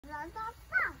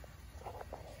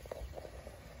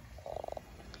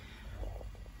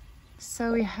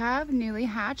So we have newly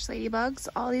hatched ladybugs.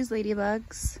 All these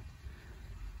ladybugs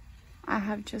I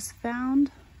have just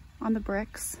found on the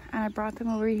bricks, and I brought them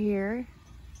over here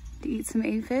to eat some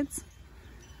aphids.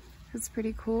 It's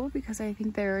pretty cool because I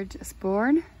think they were just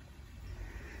born.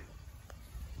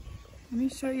 Let me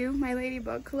show you my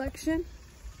ladybug collection.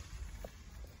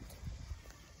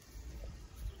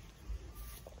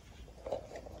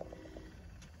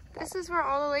 This is where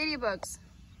all the ladybugs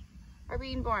are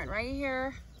being born, right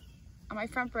here on my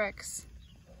front bricks.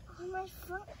 On my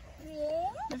front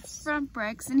bricks? The front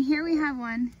bricks, and here we have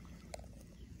one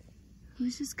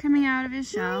who's just coming out of his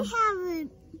shell. We have a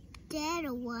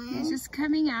dead one. He's just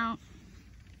coming out.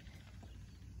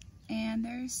 And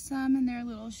there's some in their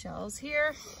little shells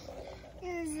here.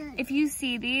 If you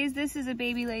see these, this is a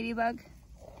baby ladybug.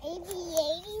 Baby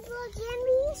ladybug, can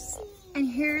we see? And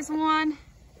here's one.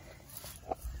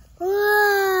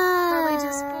 Whoa. Probably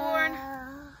just born.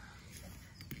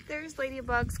 There's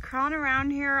ladybugs crawling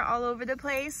around here all over the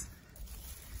place.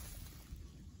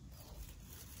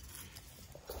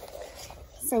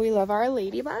 So we love our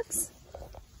ladybugs.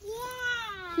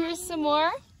 Yeah. Here's some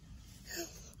more.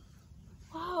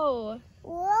 Whoa.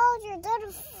 Whoa, you're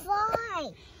gonna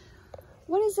fly.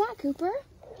 What is that, Cooper?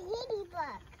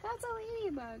 Ladybug. That's a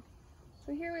ladybug.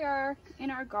 So here we are in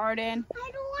our garden with I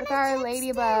our don't want to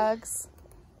touch ladybugs. them.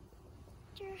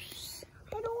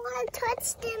 I don't want to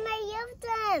touch them. I love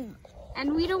them.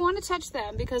 And we don't want to touch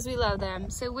them because we love them.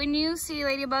 So when you see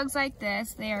ladybugs like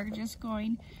this, they are just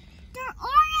going... They're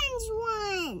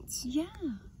orange ones. Yeah.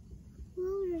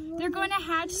 Ooh, They're going to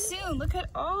hatch soon. Look at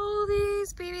all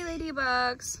these baby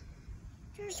ladybugs.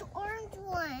 There's orange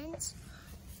ones.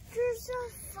 There's a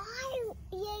fire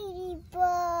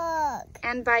ladybug.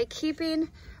 And by keeping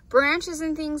branches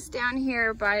and things down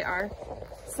here by our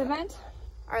cement,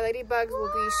 our ladybugs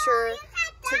will be sure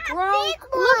to grow.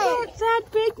 Look at that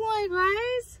big one,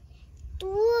 guys.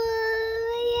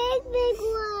 Whoa, that big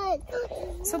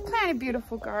one. So plant a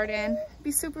beautiful garden.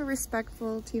 Be super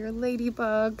respectful to your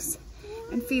ladybugs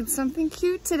and feed something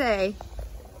cute today.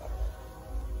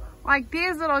 Like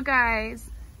these little guys.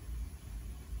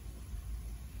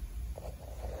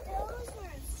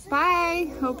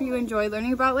 Bye. Hope you enjoyed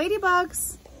learning about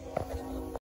ladybugs.